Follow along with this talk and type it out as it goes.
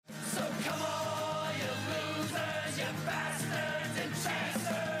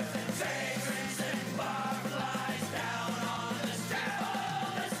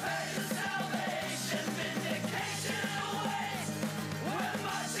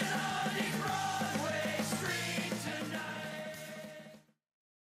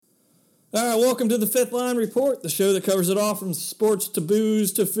All right, welcome to the Fifth Line Report, the show that covers it all from sports to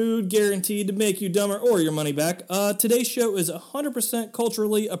booze to food, guaranteed to make you dumber or your money back. Today's show is 100%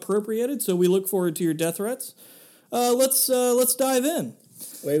 culturally appropriated, so we look forward to your death threats. Let's dive in.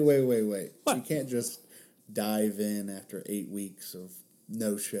 Wait. What? You can't just dive in after 8 weeks of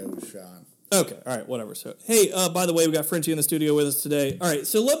no shows, Sean. Okay, all right, whatever. So, hey, by the way, we got Frenchie in the studio with us today. All right,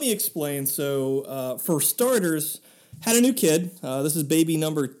 so let me explain. So, for starters, had a new kid. This is baby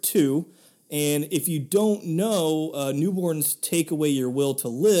number 2. And if you don't know, newborns take away your will to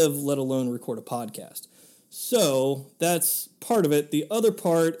live, let alone record a podcast. So that's part of it. The other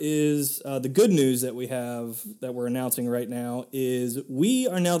part is the good news that we have that we're announcing right now is we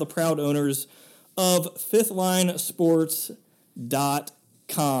are now the proud owners of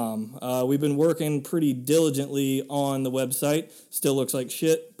FifthLineSports.com. We've been working pretty diligently on the website. Still looks like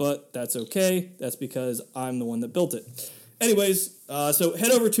shit, but that's okay. That's because I'm the one that built it. Anyways, so head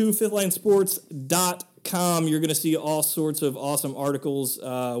over to FifthLineSports.com. You're going to see all sorts of awesome articles.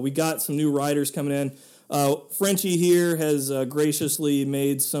 We got some new writers coming in. Frenchie here has graciously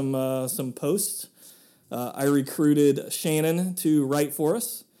made some posts. I recruited Shannon to write for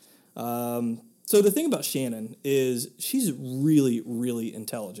us. So the thing about Shannon is she's really, really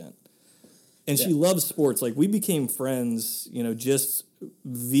intelligent. And she loves sports. Like, we became friends, just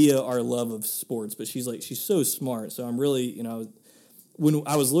via our love of sports. But she's so smart. So I'm really, when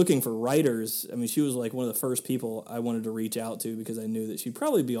I was looking for writers, I mean, she was like one of the first people I wanted to reach out to because I knew that she'd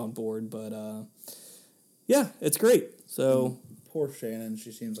probably be on board. But, yeah, it's great. So Poor Shannon.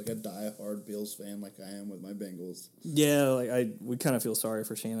 She seems like a diehard Bills fan like I am with my Bengals. yeah, we kind of feel sorry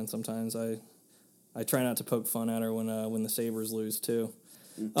for Shannon sometimes. I try not to poke fun at her when the Sabres lose, too.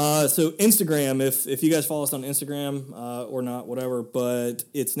 So Instagram, if you guys follow us on Instagram or not, whatever, but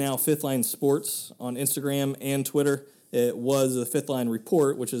it's now Fifth Line Sports on Instagram and Twitter. It was the Fifth Line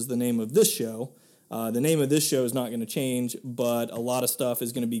Report, which is the name of this show. The name of this show is not going to change, but a lot of stuff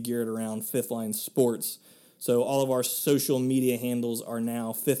is going to be geared around Fifth Line Sports. So all of our social media handles are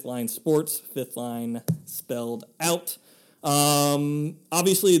now Fifth Line Sports, Fifth Line spelled out.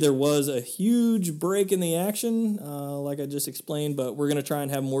 Obviously there was a huge break in the action, like I just explained, but we're going to try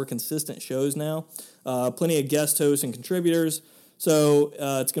and have more consistent shows now. Plenty of guest hosts and contributors. So,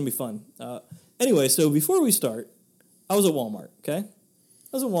 it's going to be fun. Anyway, so before we start, I was at Walmart, okay? I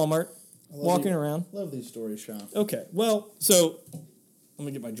was at Walmart, walking around. Love these stories, Sean. Okay, well, so, let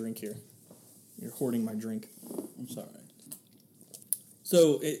me get my drink here. You're hoarding my drink. I'm sorry.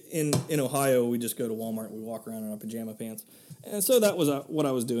 So in Ohio, we just go to Walmart and we walk around in our pajama pants. And so that was what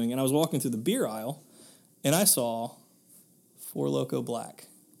I was doing. And I was walking through the beer aisle, and I saw Four Loko Black.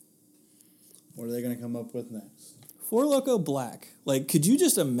 What are they going to come up with next? Four Loko Black. Like, could you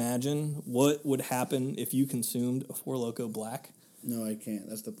just imagine what would happen if you consumed a Four Loko Black? No, I can't.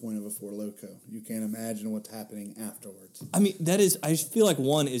 That's the point of a Four Loko. You can't imagine what's happening afterwards. I mean, I feel like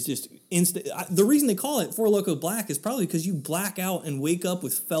one is just instant. The reason they call it Four Loko Black is probably because you black out and wake up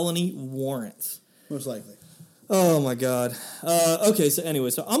with felony warrants. Most likely. Oh my God. Okay, so anyway,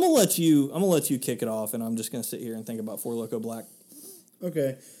 so I'm gonna let you kick it off, and I'm just gonna sit here and think about Four Loko Black.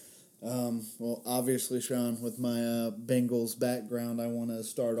 Okay. Well, obviously, Sean, with my Bengals background, I want to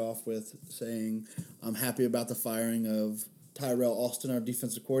start off with saying I'm happy about the firing of Tyrell Austin, our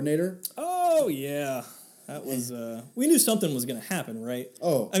defensive coordinator. Oh, yeah. That was, we knew something was going to happen, right?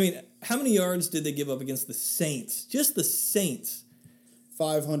 Oh. I mean, how many yards did they give up against the Saints? Just the Saints.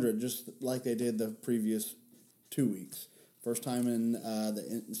 500, just like they did the previous 2 weeks. First time in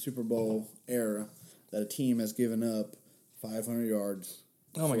the Super Bowl era that a team has given up 500 yards.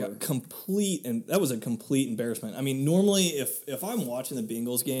 Oh, my God. That was a complete embarrassment. I mean, normally, if I'm watching the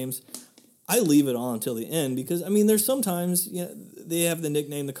Bengals games, I leave it on until the end because, I mean, there's sometimes they have the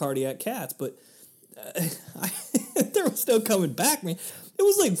nickname the Cardiac Cats, but they were still coming back, man. It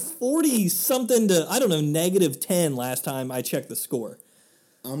was like 40-something to, I don't know, -10 last time I checked the score.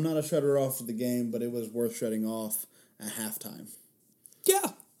 I'm not a shutter off of the game, but it was worth shutting off at halftime.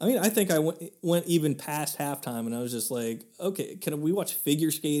 Yeah. I mean, I think I went even past halftime, and I was just like, okay, can we watch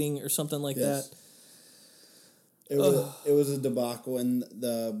figure skating or something like that? It was a debacle, and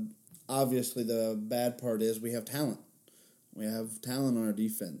obviously the bad part is we have talent. We have talent on our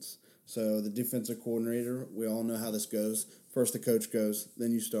defense. So the defensive coordinator, we all know how this goes. First the coach goes,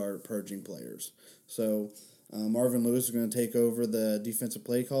 then you start purging players. So Marvin Lewis is going to take over the defensive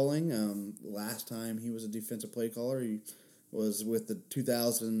play calling. Last time he was a defensive play caller, he was with the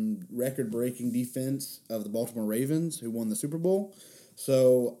 2000 record-breaking defense of the Baltimore Ravens, who won the Super Bowl.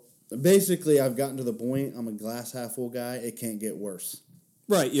 So basically I've gotten to the point, I'm a glass half full guy, it can't get worse.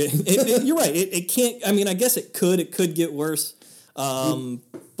 Right. You're right. It can't. I mean, I guess it could. It could get worse.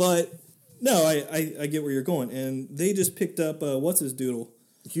 But No, I get where you're going, and they just picked up what's his doodle?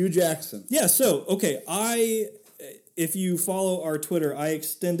 Hugh Jackson. Yeah. So okay, if you follow our Twitter, I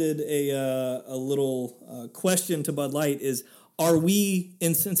extended a little question to Bud Light: is are we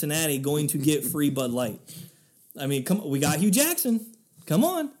in Cincinnati going to get free Bud Light? I mean, come on, we got Hugh Jackson. Come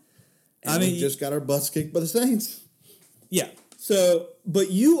on. And we just got our butts kicked by the Saints. Yeah. So,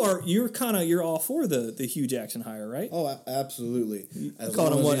 but you're all for the Hugh Jackson hire, right? Oh, absolutely. As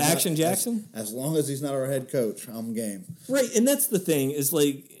called him what, Action Jackson? As long as he's not our head coach, I'm game. Right, and that's the thing is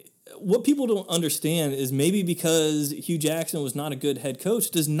like what people don't understand is maybe because Hugh Jackson was not a good head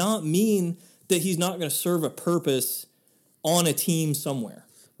coach does not mean that he's not going to serve a purpose on a team somewhere.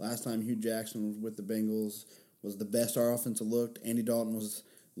 Last time Hugh Jackson was with the Bengals was the best our offense looked. Andy Dalton was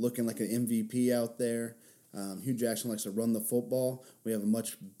looking like an MVP out there. Hugh Jackson likes to run the football. We have a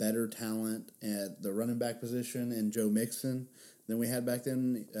much better talent at the running back position and Joe Mixon than we had back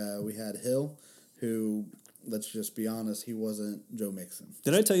then. We had Hill, who, let's just be honest, he wasn't Joe Mixon.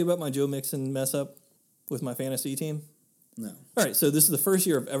 Did I tell you about my Joe Mixon mess up with my fantasy team? No. All right, so this is the first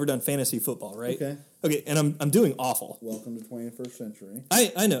year I've ever done fantasy football, right? Okay, and I'm doing awful. Welcome to 21st century.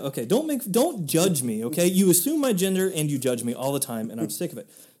 I know. Okay, don't judge me. Okay, you assume my gender and you judge me all the time, and I'm sick of it.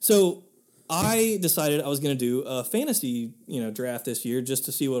 So I decided I was going to do a fantasy, draft this year just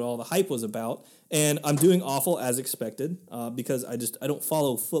to see what all the hype was about, and I'm doing awful as expected because I don't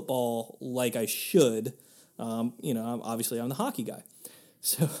follow football like I should. I'm the hockey guy,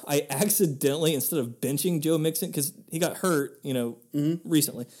 so I accidentally, instead of benching Joe Mixon because he got hurt,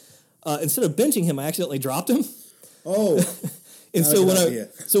 recently, instead of benching him, I accidentally dropped him. Oh, and so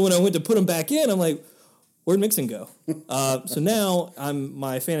when I went to put him back in, I'm like, where'd Mixon go? So now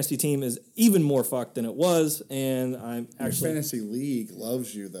my fantasy team is even more fucked than it was, and I'm actually your fantasy league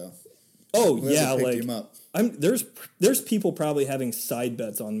loves you though. Oh yeah, like him up. there's people probably having side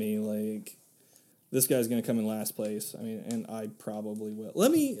bets on me, like this guy's going to come in last place. I mean, and I probably will.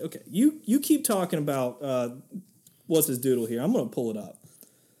 You keep talking about what's his doodle here. I'm going to pull it up.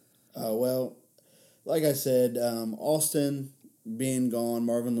 Well, like I said, Austin being gone,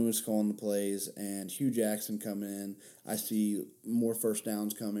 Marvin Lewis calling the plays, and Hugh Jackson coming in, I see more first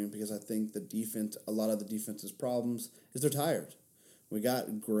downs coming because I think a lot of the defense's problems is they're tired. We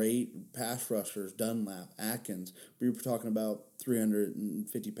got great pass rushers, Dunlap, Atkins. We were talking about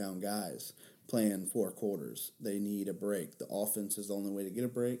 350-pound guys playing 4 quarters. They need a break. The offense is the only way to get a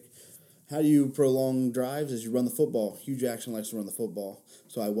break. How do you prolong drives? Is you run the football. Hugh Jackson likes to run the football,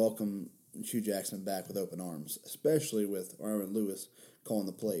 so I welcome Hugh Jackson back with open arms, especially with Marvin Lewis calling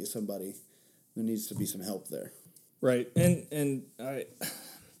the plays. Somebody there needs to be some help there. Right, and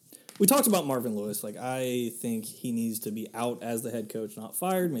we talked about Marvin Lewis. Like, I think he needs to be out as the head coach, not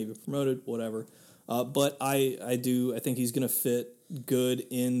fired, maybe promoted, whatever. But I think he's going to fit good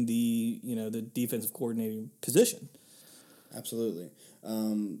in the defensive coordinating position. Absolutely.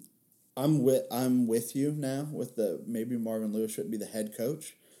 I'm with you now with maybe Marvin Lewis shouldn't be the head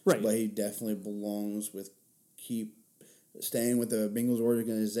coach. Right. But he definitely belongs staying with the Bengals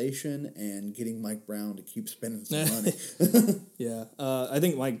organization and getting Mike Brown to keep spending some money. Yeah. I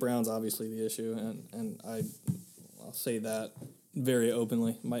think Mike Brown's obviously the issue, and I'll say that very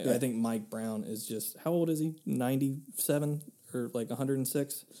openly. I think Mike Brown is just, how old is he? 97 or like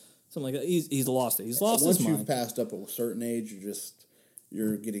 106? Something like that. He's lost it. He's lost his mind. Once you've passed up a certain age,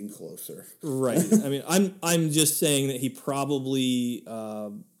 you're getting closer. Right. I mean, I'm just saying that he probably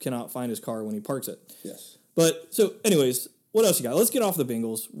cannot find his car when he parks it. Yes. But, so, anyways, what else you got? Let's get off the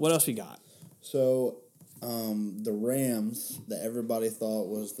Bengals. What else you got? So, the Rams that everybody thought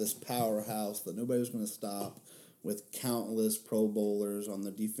was this powerhouse that nobody was going to stop with countless Pro Bowlers on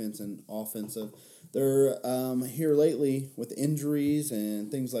the defense and offensive. They're here lately with injuries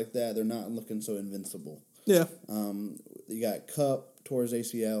and things like that. They're not looking so invincible. Yeah. You got Kupp, tore his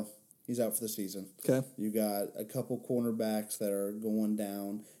ACL. He's out for the season. Okay. You got a couple cornerbacks that are going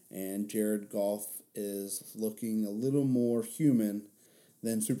down, and Jared Goff is looking a little more human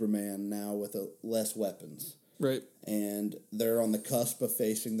than Superman now with less weapons. Right. And they're on the cusp of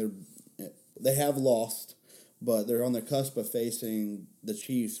facing they have lost, but they're on the cusp of facing the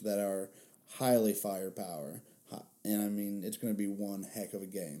Chiefs that are highly firepower. And, I mean, it's going to be one heck of a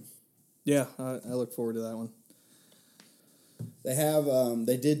game. Yeah, I look forward to that one.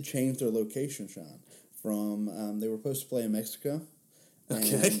 They did change their location, Sean. From they were supposed to play in Mexico.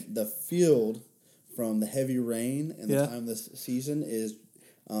 Okay. And the field, from the heavy rain and the time this season is,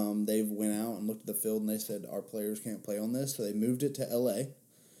 they went out and looked at the field and they said, our players can't play on this. So they moved it to L.A.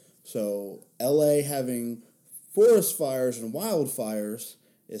 So L.A. having forest fires and wildfires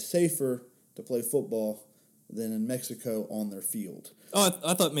is safer to play football than in Mexico on their field. Oh,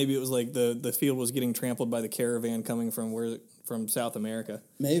 I thought maybe it was like the field was getting trampled by the caravan coming from South America.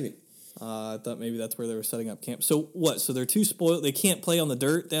 Maybe. I thought maybe that's where they were setting up camp. So what? So they're too spoiled. They can't play on the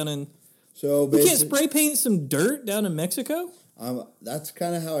dirt down in. So we can't spray paint some dirt down in Mexico. That's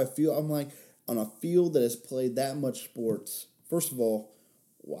kind of how I feel. I'm like, on a field that has played that much sports. First of all,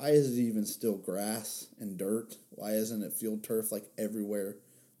 why is it even still grass and dirt? Why isn't it field turf like everywhere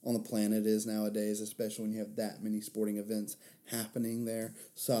on the planet is nowadays, especially when you have that many sporting events happening there?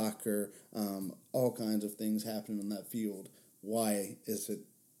 Soccer, all kinds of things happening on that field. Why is it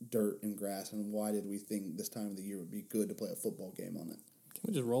dirt and grass, and why did we think this time of the year would be good to play a football game on it? Can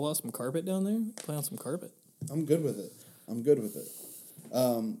we just roll out some carpet down there? Play on some carpet? I'm good with it.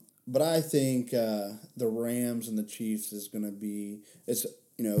 But I think the Rams and the Chiefs is going to be it's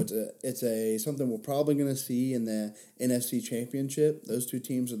something we're probably going to see in the NFC Championship. Those two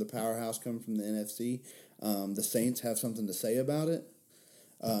teams are the powerhouse coming from the NFC. The Saints have something to say about it.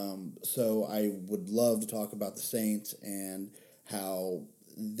 So I would love to talk about the Saints and how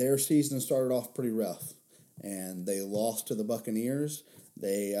their season started off pretty rough, and they lost to the Buccaneers.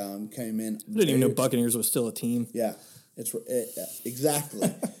 They came in. I didn't even know Buccaneers was still a team. Yeah,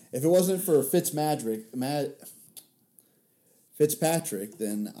 exactly. If it wasn't for Fitzpatrick,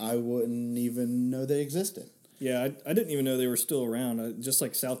 then I wouldn't even know they existed. Yeah, I didn't even know they were still around. Just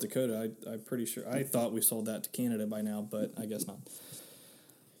like South Dakota, I'm pretty sure. I thought we sold that to Canada by now, but I guess not.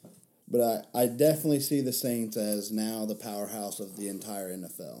 But I definitely see the Saints as now the powerhouse of the entire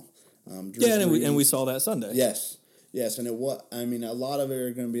NFL. And we saw that Sunday. Yes, and a lot of it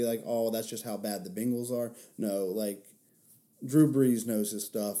are going to be like, oh, that's just how bad the Bengals are. No, like, Drew Brees knows his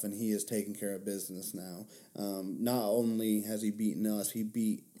stuff, and he is taking care of business now. Not only has he beaten us, he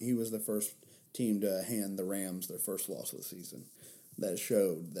was the first team to hand the Rams their first loss of the season. That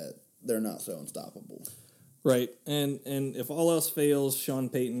showed that they're not so unstoppable. Right, and if all else fails, Sean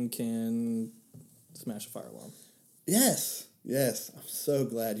Payton can smash a fire alarm. Yes, I'm so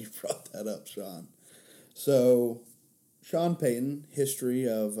glad you brought that up, Sean. So, Sean Payton, history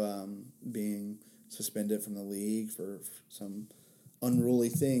of being suspended from the league for some unruly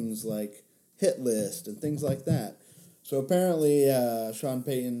things like hit list and things like that. So apparently, Sean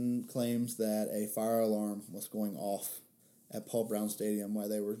Payton claims that a fire alarm was going off at Paul Brown Stadium while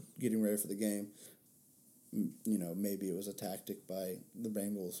they were getting ready for the game. Maybe it was a tactic by the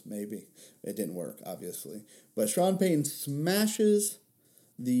Bengals. Maybe. It didn't work, obviously. But Sean Payton smashes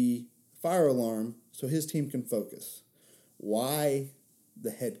the fire alarm so his team can focus. Why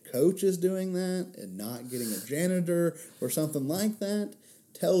the head coach is doing that and not getting a janitor or something like that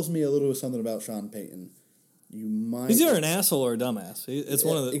tells me a little something about Sean Payton. He's either an asshole or a dumbass. It's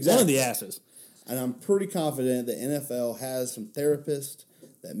one of the asses. And I'm pretty confident the NFL has some therapists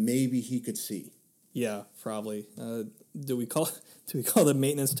that maybe he could see. Yeah, probably. Do we call the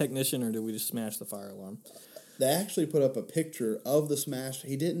maintenance technician, or do we just smash the fire alarm? They actually put up a picture of the smash.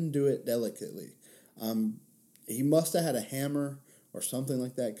 He didn't do it delicately. He must have had a hammer or something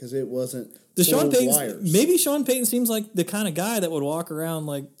like that, because it wasn't wires. Maybe Sean Payton seems like the kind of guy that would walk around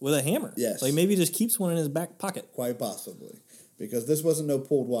like with a hammer. Yes. Like maybe he just keeps one in his back pocket. Quite possibly. Because this wasn't no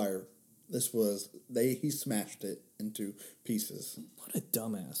pulled wire. He smashed it into pieces. What a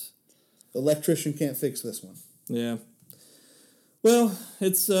dumbass. The electrician can't fix this one. Yeah. Well,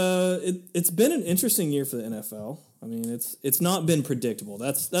 it's been an interesting year for the NFL. I mean, it's not been predictable.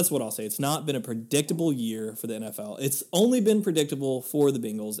 That's what I'll say. It's not been a predictable year for the NFL. It's only been predictable for the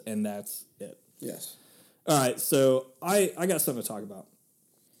Bengals, and that's it. Yes. All right, so I got something to talk about.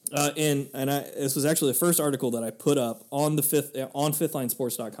 This was actually the first article that I put up on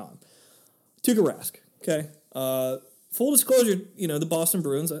fifthlinesports.com. Tuukka Rask, okay? Full disclosure, the Boston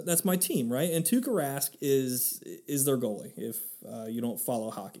Bruins, that's my team, right? And Tuukka Rask is their goalie, if you don't follow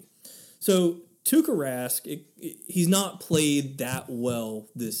hockey. So Tuukka Rask, he's not played that well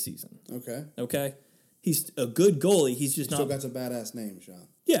this season. Okay? He's a good goalie. He's just still got a badass name, Sean.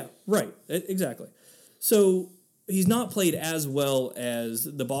 Yeah, right. Exactly. So he's not played as well as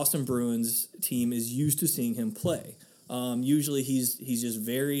the Boston Bruins team is used to seeing him play. Usually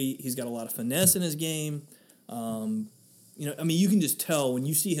he's got a lot of finesse in his game. You can just tell when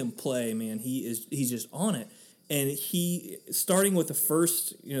you see him play, man, he's just on it. And he, starting with the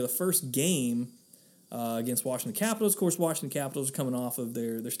first game against Washington Capitals, of course, Washington Capitals are coming off of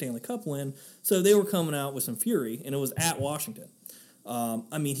their Stanley Cup win, so they were coming out with some fury, and it was at Washington.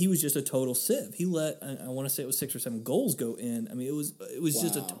 He was just a total sieve. He let, I want to say it was 6 or 7 goals go in. I mean, it was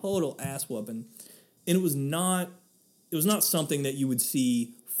just a total ass whooping, and it was not something that you would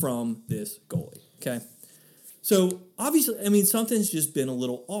see from this goalie. Okay. So obviously, I mean, something's just been a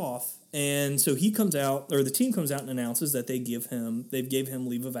little off, and so he comes out, or the team comes out and announces that they gave him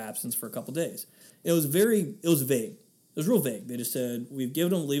leave of absence for a couple days. It was vague. It was real vague. They just said, we've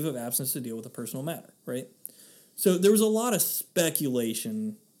given him leave of absence to deal with a personal matter, right? So there was a lot of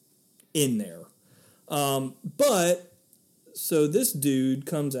speculation in there. But, so this dude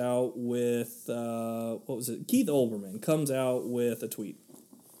comes out with, Keith Olbermann comes out with a tweet.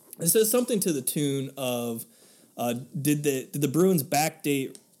 It says something to the tune of, did the Bruins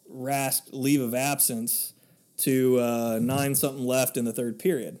backdate Rask leave of absence to 9-something left in the third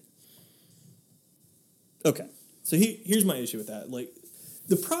period? Okay. So here's my issue with that. Like,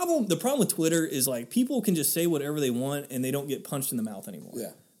 the problem with Twitter is, like, people can just say whatever they want and they don't get punched in the mouth anymore.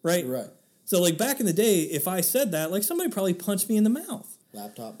 Yeah. Right? Right. So, like, back in the day, if I said that, like, somebody probably punched me in the mouth.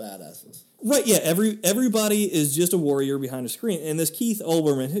 Laptop badasses. Right, yeah. Everybody is just a warrior behind a screen. And this Keith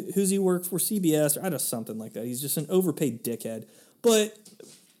Olbermann, who's he work for, CBS, or I don't know, something like that. He's just an overpaid dickhead. But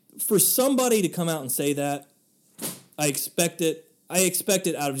for somebody to come out and say that, I expect it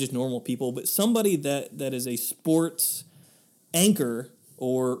out of just normal people, but somebody that is a sports anchor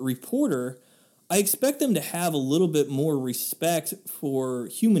or reporter, I expect them to have a little bit more respect for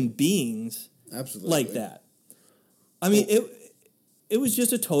human beings. Absolutely. Like that. I mean, it was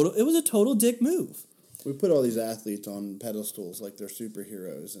just a total dick move. We put all these athletes on pedestals like they're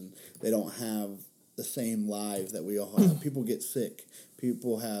superheroes, and they don't have the same lives that we all have. People get sick.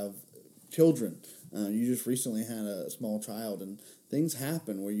 People have children. You just recently had a small child, and things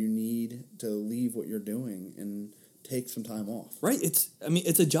happen where you need to leave what you're doing and take some time off. Right. It's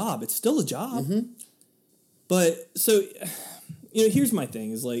a job. It's still a job. Mm-hmm. But so, here's my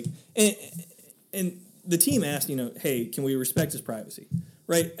thing is like, and the team asked, hey, can we respect his privacy?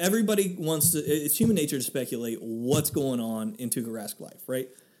 Right. Everybody wants to. It's human nature to speculate what's going on in Tuukka Rask's life. Right.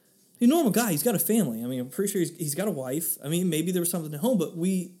 He's a normal guy. He's got a family. I mean, I'm pretty sure he's got a wife. I mean, maybe there was something at home, but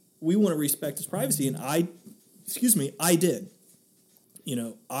we want to respect his privacy, and I did.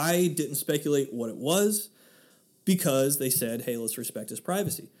 I didn't speculate what it was because they said, hey, let's respect his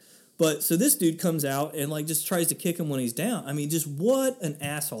privacy. But so this dude comes out and like just tries to kick him when he's down. I mean, just what an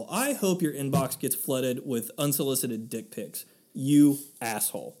asshole. I hope your inbox gets flooded with unsolicited dick pics. You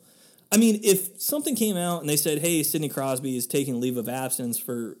asshole. I mean, if something came out and they said, hey, Sidney Crosby is taking leave of absence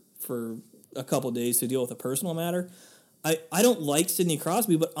for a couple of days to deal with a personal matter, I don't like Sidney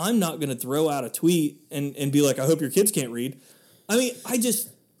Crosby, but I'm not going to throw out a tweet and be like, I hope your kids can't read. I mean,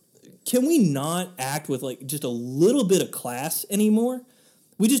 can we not act with like just a little bit of class anymore?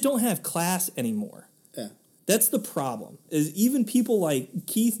 We just don't have class anymore. Yeah. That's the problem, is even people like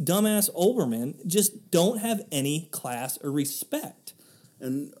Keith Dumbass Olbermann just don't have any class or respect.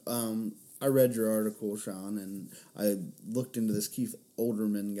 And I read your article, Sean, and I looked into this Keith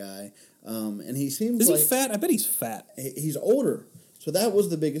Olbermann guy, and he seems Is he fat? I bet he's fat. He's older. So that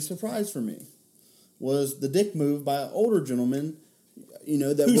was the biggest surprise for me, was the dick move by an older gentleman,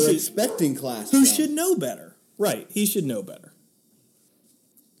 that we're expecting class Who from. should know better. Right, he should know better.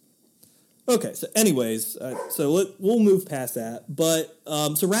 Okay, so anyways, we'll move past that. But,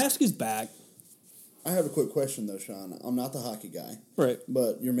 so Rask is back. I have a quick question, though, Sean. I'm not the hockey guy. Right.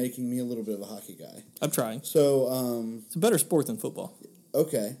 But you're making me a little bit of a hockey guy. I'm trying. So, it's a better sport than football.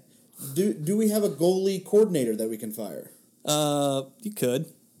 Okay. Do we have a goalie coordinator that we can fire? You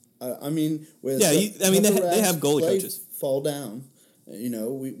could. I mean, with they have goalie coaches. Fall down.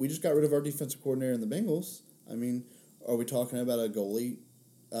 We just got rid of our defensive coordinator in the Bengals. I mean, are we talking about a goalie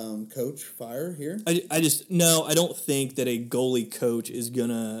coach fire here? I don't think that a goalie coach is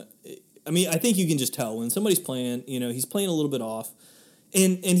gonna. I mean, I think you can just tell when somebody's playing. He's playing a little bit off,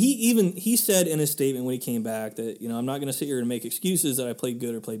 and he said in his statement when he came back that I'm not gonna sit here and make excuses that I played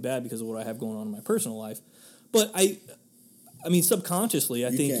good or played bad because of what I have going on in my personal life, but I mean subconsciously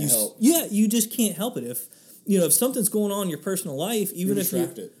I think you just can't help it if something's going on in your personal life, even if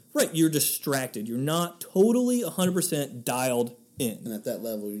you're distracted. You're not totally 100% dialed in. And at that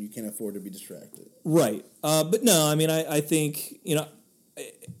level, you can't afford to be distracted. Right. But no, I mean, I think,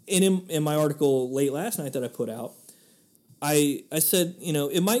 in my article late last night that I put out, I said,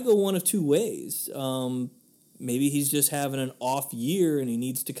 it might go one of two ways. Maybe he's just having an off year and he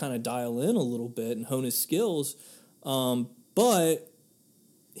needs to kind of dial in a little bit and hone his skills. But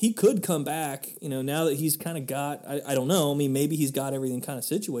he could come back, now that he's kind of got, I don't know, I mean, maybe he's got everything kind of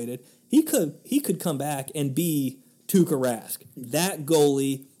situated. He could come back and be Tuukka Rask, that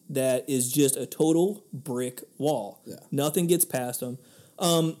goalie that is just a total brick wall. Yeah. Nothing gets past him.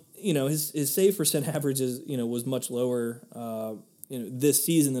 His save percent average is, was much lower, this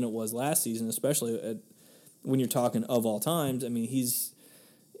season than it was last season, especially when you're talking of all times. I mean,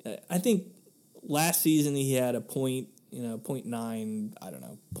 I think last season he had a point, 0.9, I don't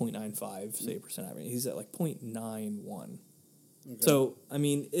know, 0.95 save percent average. He's at like 0.91. Okay. So, I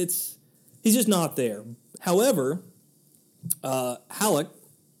mean, he's just not there. However, Halleck,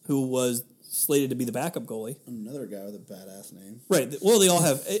 who was slated to be the backup goalie. Another guy with a badass name. Right. Well, they all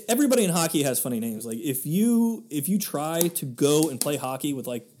have. Everybody in hockey has funny names. Like if you try to go and play hockey with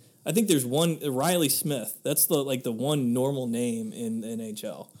like, I think there's one Riley Smith. That's the one normal name in the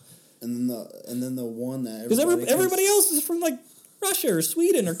NHL. And then the one that because everybody else is from like Russia or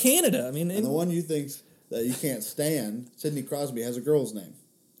Sweden or Canada. I mean, and the one you think that you can't stand, Sidney Crosby, has a girl's name.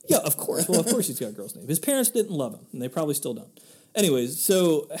 Yeah, of course. Well, of course he's got a girl's name. His parents didn't love him, and they probably still don't. Anyways,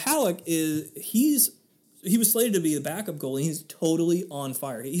 so Halleck he was slated to be the backup goalie. He's totally on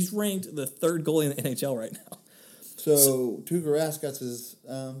fire. He's ranked the third goalie in the NHL right now. So Tuukka Rask got his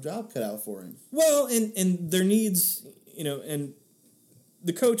job cut out for him. Well, and there needs, and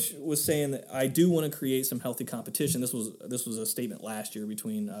the coach was saying that I do want to create some healthy competition. This was a statement last year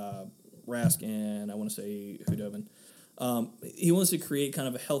between Rask and I want to say Hudobin. He wants to create kind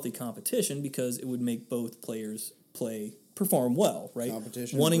of a healthy competition because it would make both players perform well, right?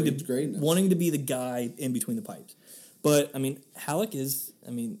 Competition wanting greatness. to be the guy in between the pipes. But I mean, Halleck he's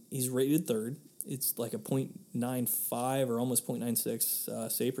rated third. It's like a 0.95 or almost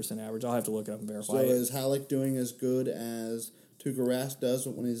 0.96 save percent average. I'll have to look it up and verify. So is Halleck doing as good as Tuukka Rask does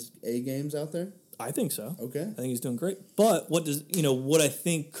when his A game's out there? I think so. Okay. I think he's doing great. But what I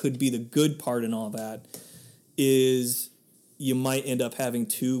think could be the good part in all that is you might end up having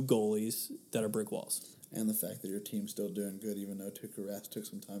two goalies that are brick walls. And the fact that your team's still doing good even though Tuukka Rask took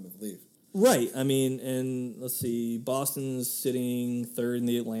some time of leave. Right. I mean, and let's see, Boston's sitting third in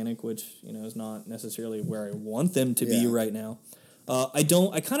the Atlantic, which, is not necessarily where I want them to be right now. I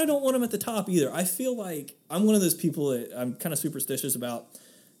kind of don't want them at the top either. I feel like I'm one of those people that I'm kind of superstitious about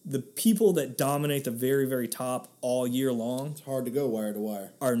the people that dominate the very, very top all year long. It's hard to go wire to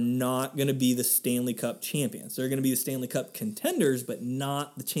wire. Are not going to be the Stanley Cup champions. They're going to be the Stanley Cup contenders, but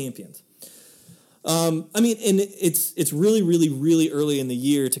not the champions. I mean, and it's really, really, really early in the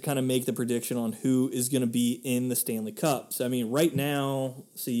year to kind of make the prediction on who is going to be in the Stanley Cup. So, I mean, right now,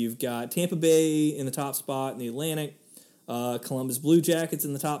 you've got Tampa Bay in the top spot in the Atlantic, Columbus Blue Jackets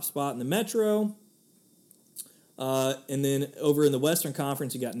in the top spot in the Metro, and then over in the Western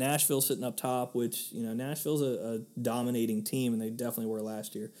Conference, you got Nashville sitting up top, which, Nashville's a dominating team, and they definitely were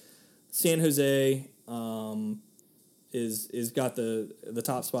last year. San Jose is got the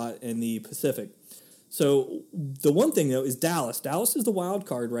top spot in the Pacific. So the one thing, though, is Dallas. Dallas is the wild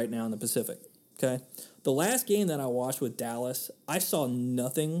card right now in the Pacific, okay? The last game that I watched with Dallas, I saw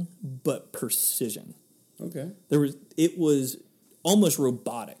nothing but precision. Okay. It was almost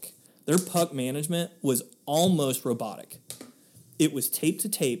robotic. Their puck management was almost robotic. It was tape to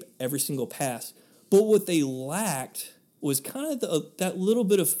tape every single pass. But what they lacked was kind of that little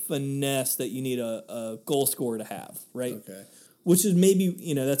bit of finesse that you need a goal scorer to have, right? Okay. Which is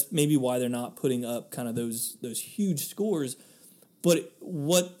maybe, that's maybe why they're not putting up kind of those huge scores. But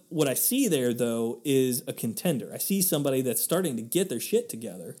what I see there, though, is a contender. I see somebody that's starting to get their shit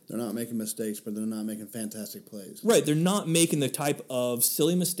together. They're not making mistakes, but they're not making fantastic plays. Right. They're not making the type of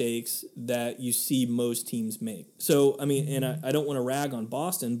silly mistakes that you see most teams make. So, I mean, and I don't want to rag on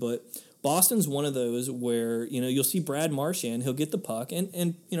Boston, but Boston's one of those where, you'll see Brad Marchand, he'll get the puck,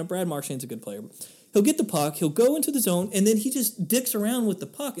 and Brad Marchand's a good player. He'll get the puck, he'll go into the zone, and then he just dicks around with the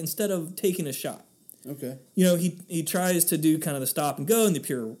puck instead of taking a shot. Okay. He tries to do kind of the stop and go and the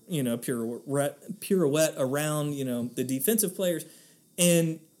pirouette around, the defensive players,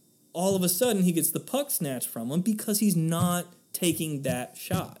 and all of a sudden he gets the puck snatched from him because he's not taking that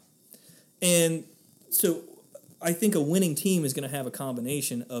shot. And so I think a winning team is going to have a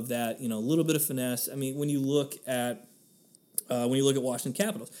combination of that, a little bit of finesse. I mean, when you look at Washington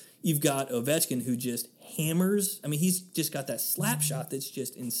Capitals, you've got Ovechkin who just hammers. I mean, he's just got that slap shot that's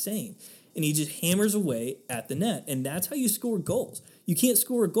just insane. And he just hammers away at the net. And that's how you score goals. You can't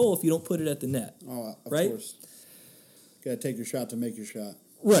score a goal if you don't put it at the net. Oh, of right? course. Got to take your shot to make your shot.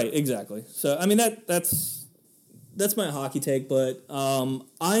 Right, exactly. So, I mean, that's my hockey take, but I'm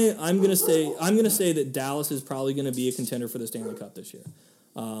gonna say that Dallas is probably going to be a contender for the Stanley Cup this year.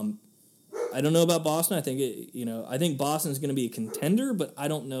 I don't know about Boston. I think Boston's going to be a contender, but I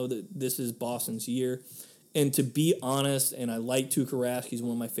don't know that this is Boston's year. And to be honest, and I like Tuukka Rask, he's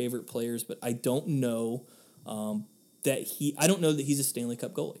one of my favorite players, but I don't know that he's a Stanley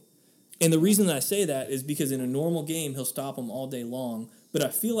Cup goalie. And the reason that I say that is because in a normal game he'll stop them all day long, but I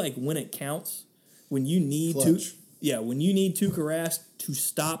feel like when it counts, when you need Tuukka Rask to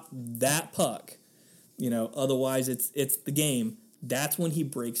stop that puck, otherwise it's the game. that's when he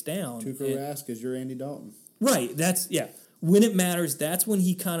breaks down. Tuukka Rask is your Andy Dalton. Right. When it matters, that's when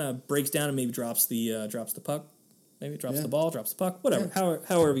he kind of breaks down and maybe drops the puck. Maybe drops the ball, drops the puck, whatever,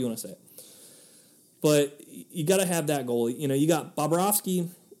 however you want to say it. But you got to have that goalie. You know, you got Bobrovsky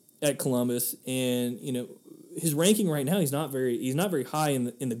at Columbus, and you know his ranking right now. He's not very high in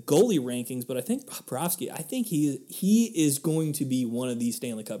the goalie rankings. But I think Bobrovsky. I think he is going to be one of these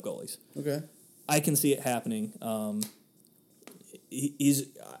Stanley Cup goalies. Okay, I can see it happening.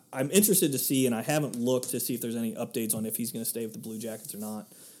 I'm interested to see, and I haven't looked to see if there's any updates on if he's going to stay with the Blue Jackets or not.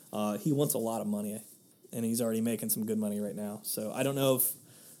 He wants a lot of money, and he's already making some good money right now. So I don't know if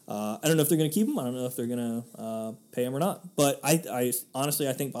they're going to keep him. I don't know if they're going to pay him or not. But I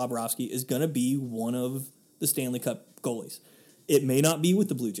honestly think Bobrovsky is going to be one of the Stanley Cup goalies. It may not be with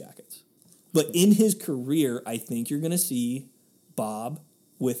the Blue Jackets, but in his career, I think you're going to see Bob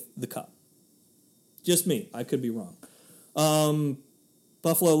with the cup. Just me. I could be wrong.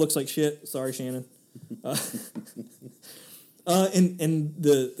 Buffalo looks like shit. Sorry, Shannon. And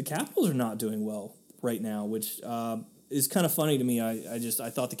the Capitals are not doing well right now, which is kind of funny to me. I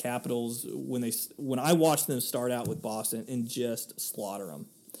thought the Capitals when I watched them start out with Boston and just slaughter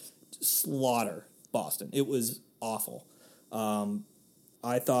Boston. It was awful.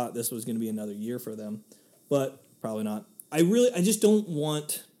 I thought this was going to be another year for them, but probably not. I just don't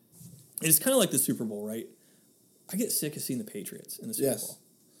want. It's kind of like the Super Bowl, right? I get sick of seeing the Patriots in the Super Bowl.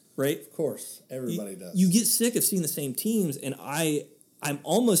 Right? Of course. Everybody does. You get sick of seeing the same teams, and I'm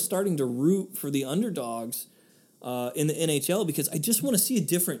almost starting to root for the underdogs in the NHL because I just want to see a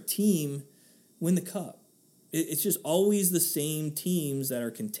different team win the cup. It's just always the same teams that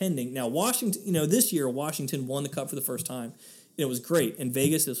are contending. Now, Washington, this year, Washington won the cup for the first time. It was great. In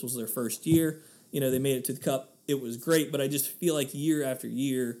Vegas, this was their first year. They made it to the cup. It was great, but I just feel like year after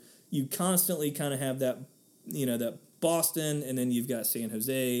year, you constantly kind of have that, that Boston, and then you've got San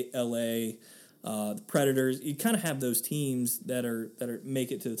Jose, LA, the Predators. You kind of have those teams that are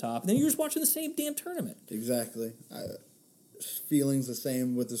make it to the top, and then you're just watching the same damn tournament. Exactly. Feelings the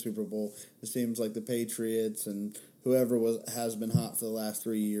same with the Super Bowl. It seems like the Patriots and whoever has been hot for the last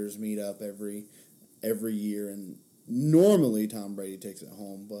 3 years meet up every year, and normally Tom Brady takes it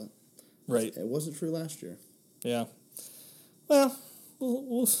home, but right, it wasn't true last year. Yeah. Well,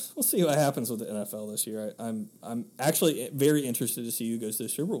 we'll see what happens with the NFL this year. I'm actually very interested to see who goes to the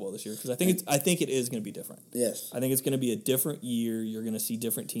Super Bowl this year because I think it is going to be different. Yes, I think it's going to be a different year. You're going to see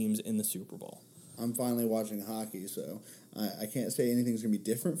different teams in the Super Bowl. I'm finally watching hockey, so I can't say anything's going to be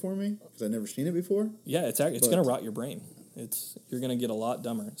different for me because I've never seen it before. Yeah, it's going to rot your brain. You're going to get a lot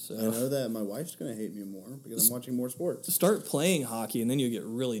dumber. So I know that my wife's going to hate me more because I'm watching more sports. Start playing hockey, and then you get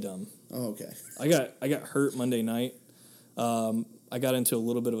really dumb. Oh, okay. I got hurt Monday night. I got into a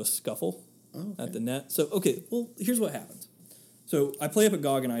little bit of a scuffle at the net. So, okay, well, here's what happens. So I play up at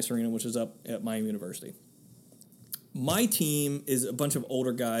Goggin Ice Arena, which is up at Miami University. My team is a bunch of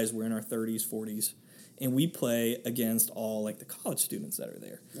older guys. We're in our 30s, 40s, and we play against all, like, the college students that are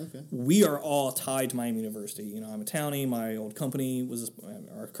there. Okay. We are all tied to Miami University. I'm a townie. My old company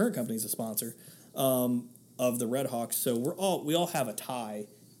our current company is a sponsor of the Red Hawks. So we all have a tie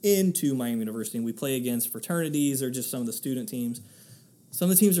into Miami University, and we play against fraternities or just some of the student teams. Some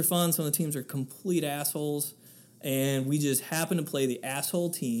of the teams are fun. Some of the teams are complete assholes, and we just happen to play the asshole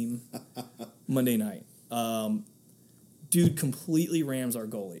team Monday night. Dude completely rams our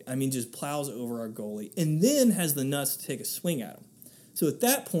goalie. I mean, just plows over our goalie, and then has the nuts to take a swing at him. So at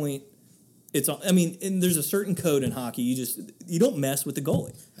that point, and there's a certain code in hockey. You don't mess with the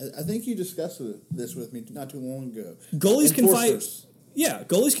goalie. I think you discussed this with me not too long ago. Goalies can fight. Yeah,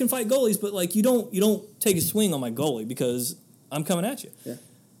 goalies can fight goalies, but like you don't take a swing on my goalie because I'm coming at you. Yeah.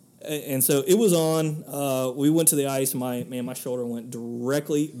 And so it was on. We went to the ice, and my shoulder went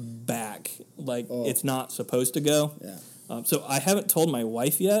directly back, like it's not supposed to go. Yeah. So I haven't told my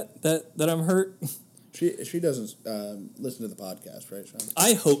wife yet that I'm hurt. She doesn't listen to the podcast, right, Sean?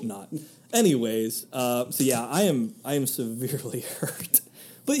 I hope not. Anyways, so yeah, I am severely hurt.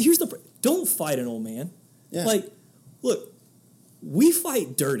 But here's don't fight an old man. Yeah. Like, look. We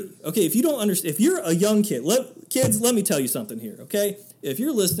fight dirty, okay? If you don't understand, if you're a young kid, let me tell you something here, okay? If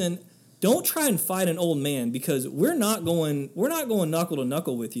you're listening, don't try and fight an old man because we're not going knuckle to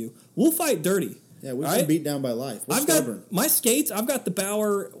knuckle with you. We'll fight dirty. Yeah, we've been beat down by life. We're stubborn. Got my skates. I've got the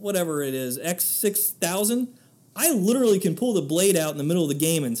Bauer, whatever it is, X6000. I literally can pull the blade out in the middle of the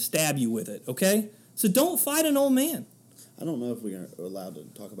game and stab you with it, okay? So don't fight an old man. I don't know if we're allowed to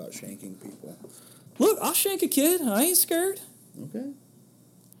talk about shanking people. Look, I'll shank a kid. I ain't scared. Okay.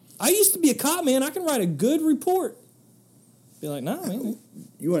 I used to be a cop, man. I can write a good report. Be like, nah, man.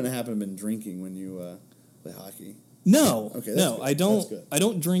 You wouldn't happen to have been drinking when you play hockey. No, Okay, no, good. I don't. That's good. I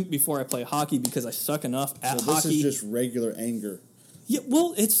don't drink before I play hockey because I suck enough at So this hockey. is just regular anger. Yeah,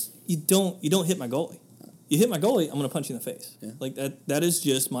 well, it's you don't hit my goalie. You hit my goalie, I'm going to punch you in the face. Yeah. Like that. That is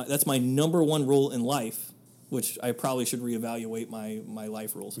just that's my number one rule in life, which I probably should reevaluate my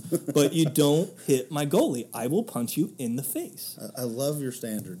life rules. But you don't hit my goalie. I will punch you in the face. I love your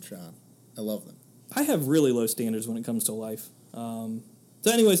standards, Sean. I love them. I have really low standards when it comes to life.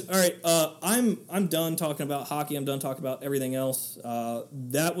 So, anyways, all right. I'm done talking about hockey. I'm done talking about everything else.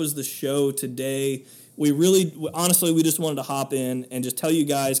 That was the show today. We really, honestly, we just wanted to hop in and just tell you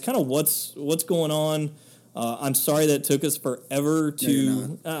guys kind of what's going on. I'm sorry that it took us forever to. No, you're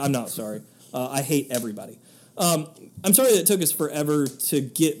not. I'm not sorry. I hate everybody. I'm sorry that it took us forever to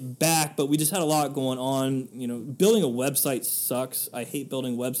get back, but we just had a lot going on. You know, building a website sucks. I hate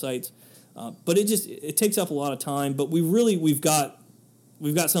building websites, but it takes up a lot of time. But we've got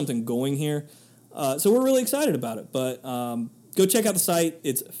something going here, so we're really excited about it. But go check out the site.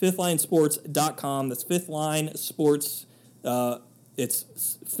 It's fifthlinesports.com. That's Fifth Line Sports.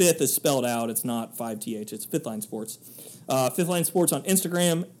 It's fifth is spelled out. It's not 5th. It's Fifth Line Sports. Fifth Line Sports on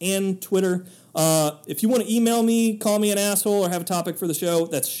Instagram and Twitter. If you want to email me, call me an asshole, or have a topic for the show,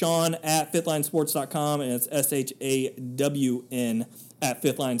 that's Sean at fifthlinesports.com, and it's SHAWN at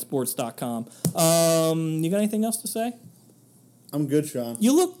fifthlinesports.com. You got anything else to say? I'm good, Sean.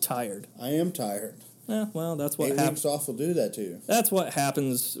 You look tired. I am tired. Yeah, well, that's what 8 happens. weeks off will do that to you. That's what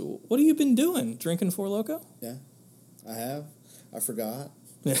happens. What have you been doing? Drinking Four Loko? Yeah, I have. I forgot.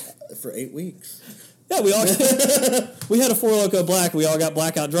 For 8 weeks. Yeah, we all we had a Four Loko Black. We all got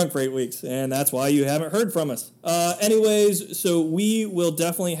blackout drunk for 8 weeks, and that's why you haven't heard from us. Anyways, so we will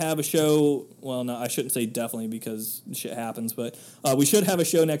definitely have a show. Well, no, I shouldn't say definitely because shit happens, but we should have a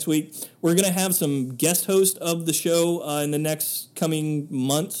show next week. We're gonna have some guest hosts of the show in the next coming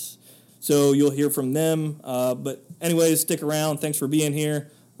months, so you'll hear from them. But anyways, stick around. Thanks for being here.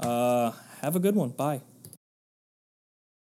 Have a good one. Bye.